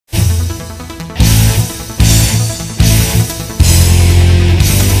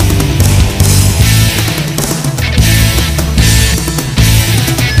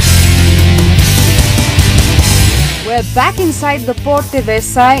we're back inside the Porte de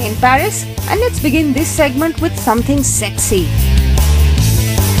Versailles in Paris, and let's begin this segment with something sexy.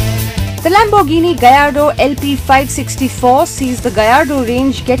 The Lamborghini Gallardo LP564 sees the Gallardo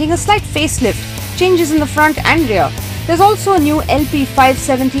range getting a slight facelift, changes in the front and rear. There's also a new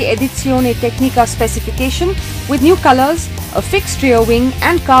LP570 Edizione Tecnica specification with new colors, a fixed rear wing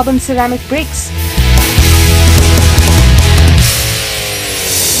and carbon ceramic brakes.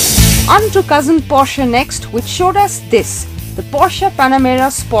 On to cousin Porsche next, which showed us this, the Porsche Panamera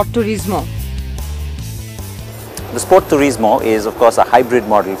Sport Turismo. The Sport Turismo is of course a hybrid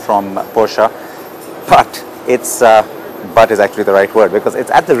model from Porsche, but is actually the right word because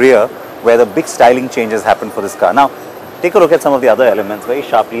it's at the rear where the big styling changes happen for this car. Now, take a look at some of the other elements, very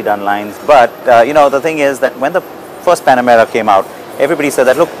sharply done lines, but you know, the thing is that when the first Panamera came out, everybody said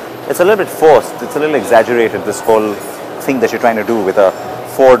that, look, it's a little bit forced, it's a little exaggerated, this whole thing that you're trying to do with a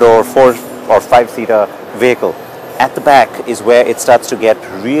 4-door, 4 or 5-seater vehicle. At the back is where it starts to get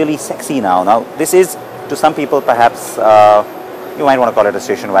really sexy now. Now, this is, to some people perhaps, you might want to call it a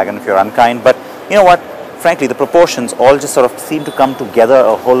station wagon if you're unkind, but you know what, frankly the proportions all just sort of seem to come together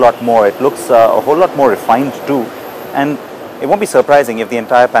a whole lot more. It looks a whole lot more refined too, and it won't be surprising if the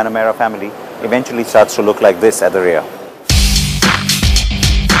entire Panamera family eventually starts to look like this at the rear.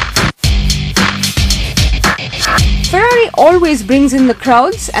 Ferrari always brings in the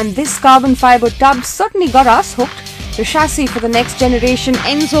crowds, and this carbon fiber tub certainly got us hooked. The chassis for the next generation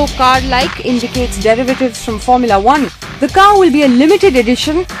Enzo car-like indicates derivatives from Formula 1. The car will be a limited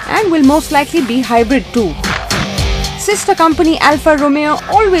edition and will most likely be hybrid too. Sister company Alfa Romeo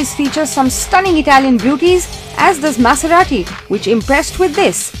always features some stunning Italian beauties, as does Maserati, which impressed with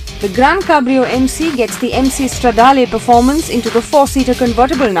this. The Gran Cabrio MC gets the MC Stradale performance into the 4-seater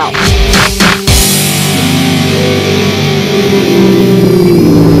convertible now.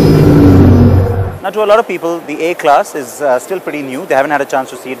 Now, to a lot of people, the A-Class is still pretty new. They haven't had a chance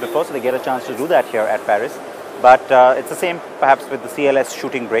to see it before, so they get a chance to do that here at Paris. But it's the same perhaps with the CLS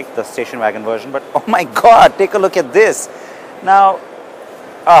shooting brake, the station wagon version. But oh my God, take a look at this. Now,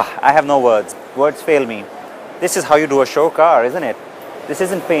 I have no words. Words fail me. This is how you do a show car, isn't it? This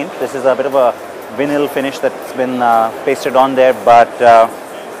isn't paint. This is a bit of a vinyl finish that's been pasted on there, but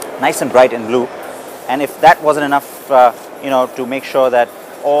nice and bright in blue. And if that wasn't enough, you know, to make sure that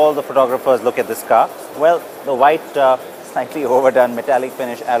all the photographers look at this car, well, the white, slightly overdone metallic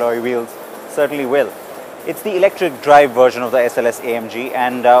finish alloy wheels certainly will. It's the electric drive version of the SLS AMG,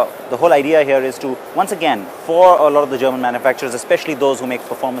 and the whole idea here is to, once again, for a lot of the German manufacturers, especially those who make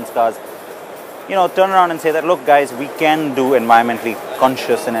performance cars, you know, turn around and say that, look guys, we can do environmentally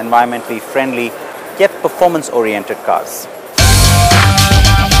conscious and environmentally friendly, yet performance-oriented cars.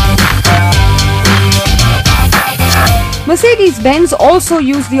 Mercedes-Benz also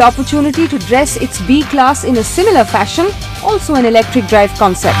used the opportunity to dress its B-Class in a similar fashion, also an electric drive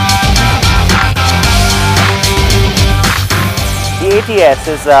concept. The ATS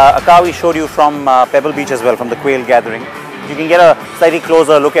is a car we showed you from Pebble Beach as well, from the Quail Gathering. You can get a slightly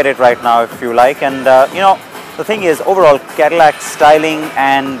closer look at it right now if you like, and you know, the thing is, overall Cadillac styling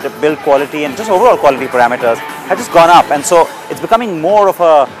and build quality and just overall quality parameters have just gone up, and so it's becoming more of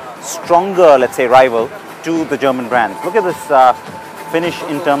a stronger, let's say, rival to the German brands. Look at this finish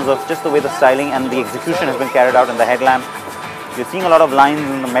in terms of just the way the styling and the execution has been carried out in the headlamp. You're seeing a lot of lines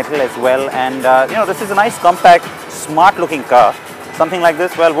in the metal as well, and you know, this is a nice, compact, smart looking car. Something like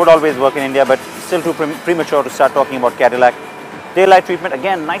this, well, would always work in India, but still too premature to start talking about Cadillac. Taillight treatment,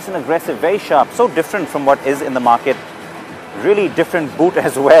 again, nice and aggressive, very sharp, so different from what is in the market. Really different boot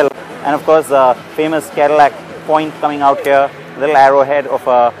as well, and of course famous Cadillac point coming out here, little arrowhead of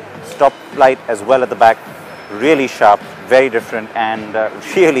a stop light as well at the back. Really sharp, very different, and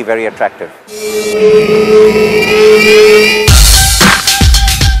really very attractive.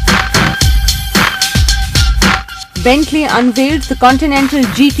 Bentley unveiled the Continental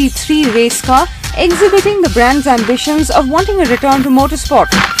GT3 race car, exhibiting the brand's ambitions of wanting a return to motorsport.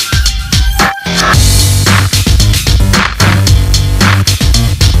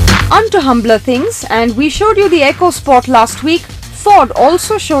 On to humbler things, and we showed you the EcoSport last week. Ford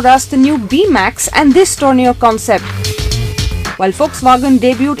also showed us the new B-Max and this Tornado concept. While Volkswagen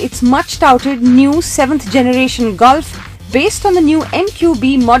debuted its much-touted new 7th generation Golf based on the new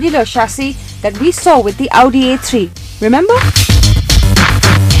MQB modular chassis that we saw with the Audi A3. Remember?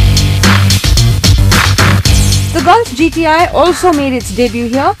 The Golf GTI also made its debut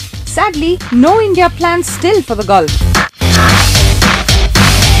here. Sadly, no India plans still for the Golf.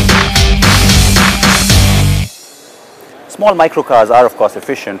 Small microcars are of course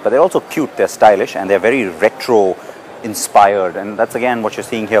efficient, but they're also cute, they're stylish, and they're very retro inspired, and that's again what you're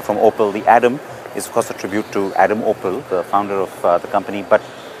seeing here from Opel. The Adam is of course a tribute to Adam Opel, the founder of the company. But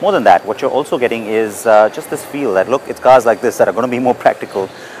more than that, what you're also getting is just this feel that, look, it's cars like this that are going to be more practical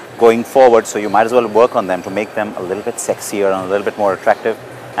going forward, so you might as well work on them to make them a little bit sexier and a little bit more attractive.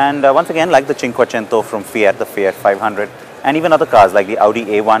 And once again, like the Cinquecento from Fiat, the Fiat 500, and even other cars like the Audi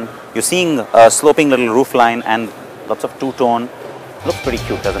A1, you're seeing a sloping little roofline and lots of two-tone. Looks pretty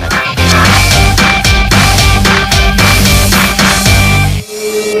cute, doesn't it?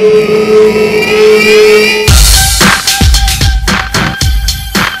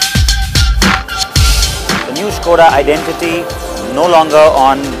 The new Skoda identity, no longer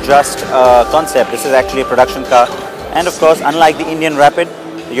on just a concept. This is actually a production car. And of course, unlike the Indian Rapid,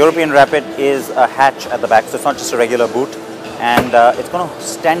 the European Rapid is a hatch at the back, so it's not just a regular boot. And it's going to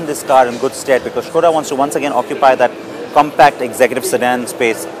stand this car in good stead because Skoda wants to once again occupy that compact executive sedan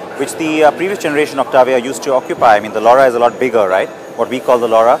space, which the previous generation Octavia used to occupy. I mean, the Laura is a lot bigger, right? What we call the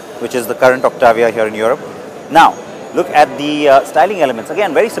Laura, which is the current Octavia here in Europe. Now, look at the styling elements.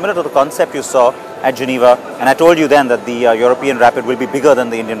 Again, very similar to the concept you saw at Geneva. And I told you then that the European Rapid will be bigger than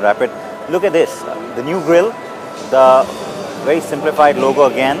the Indian Rapid. Look at this, the new grille, the very simplified logo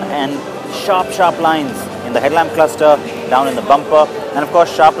again, and sharp lines in the headlamp cluster, down in the bumper, and of course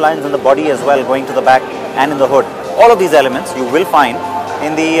sharp lines in the body as well, going to the back and in the hood. All of these elements you will find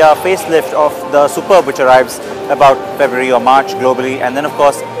in the facelift of the Superb, which arrives about February or March globally, and then of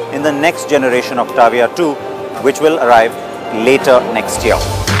course in the next generation Octavia 2, which will arrive later next year.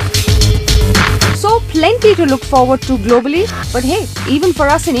 So plenty to look forward to globally, but hey, even for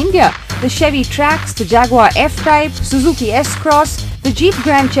us in India, the Chevy Trax, the Jaguar F-Type, Suzuki S-Cross, the Jeep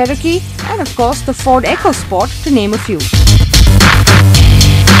Grand Cherokee, and of course the Ford EcoSport, to name a few.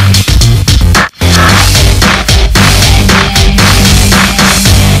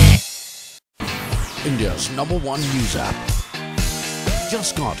 India's #1 news app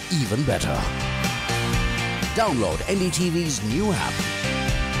just got even better. Download NDTV's new app,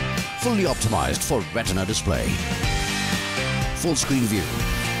 fully optimized for Retina display, full screen view,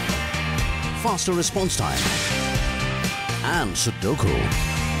 faster response time, and Sudoku.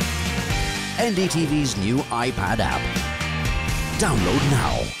 NDTV's new iPad app. Download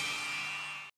now.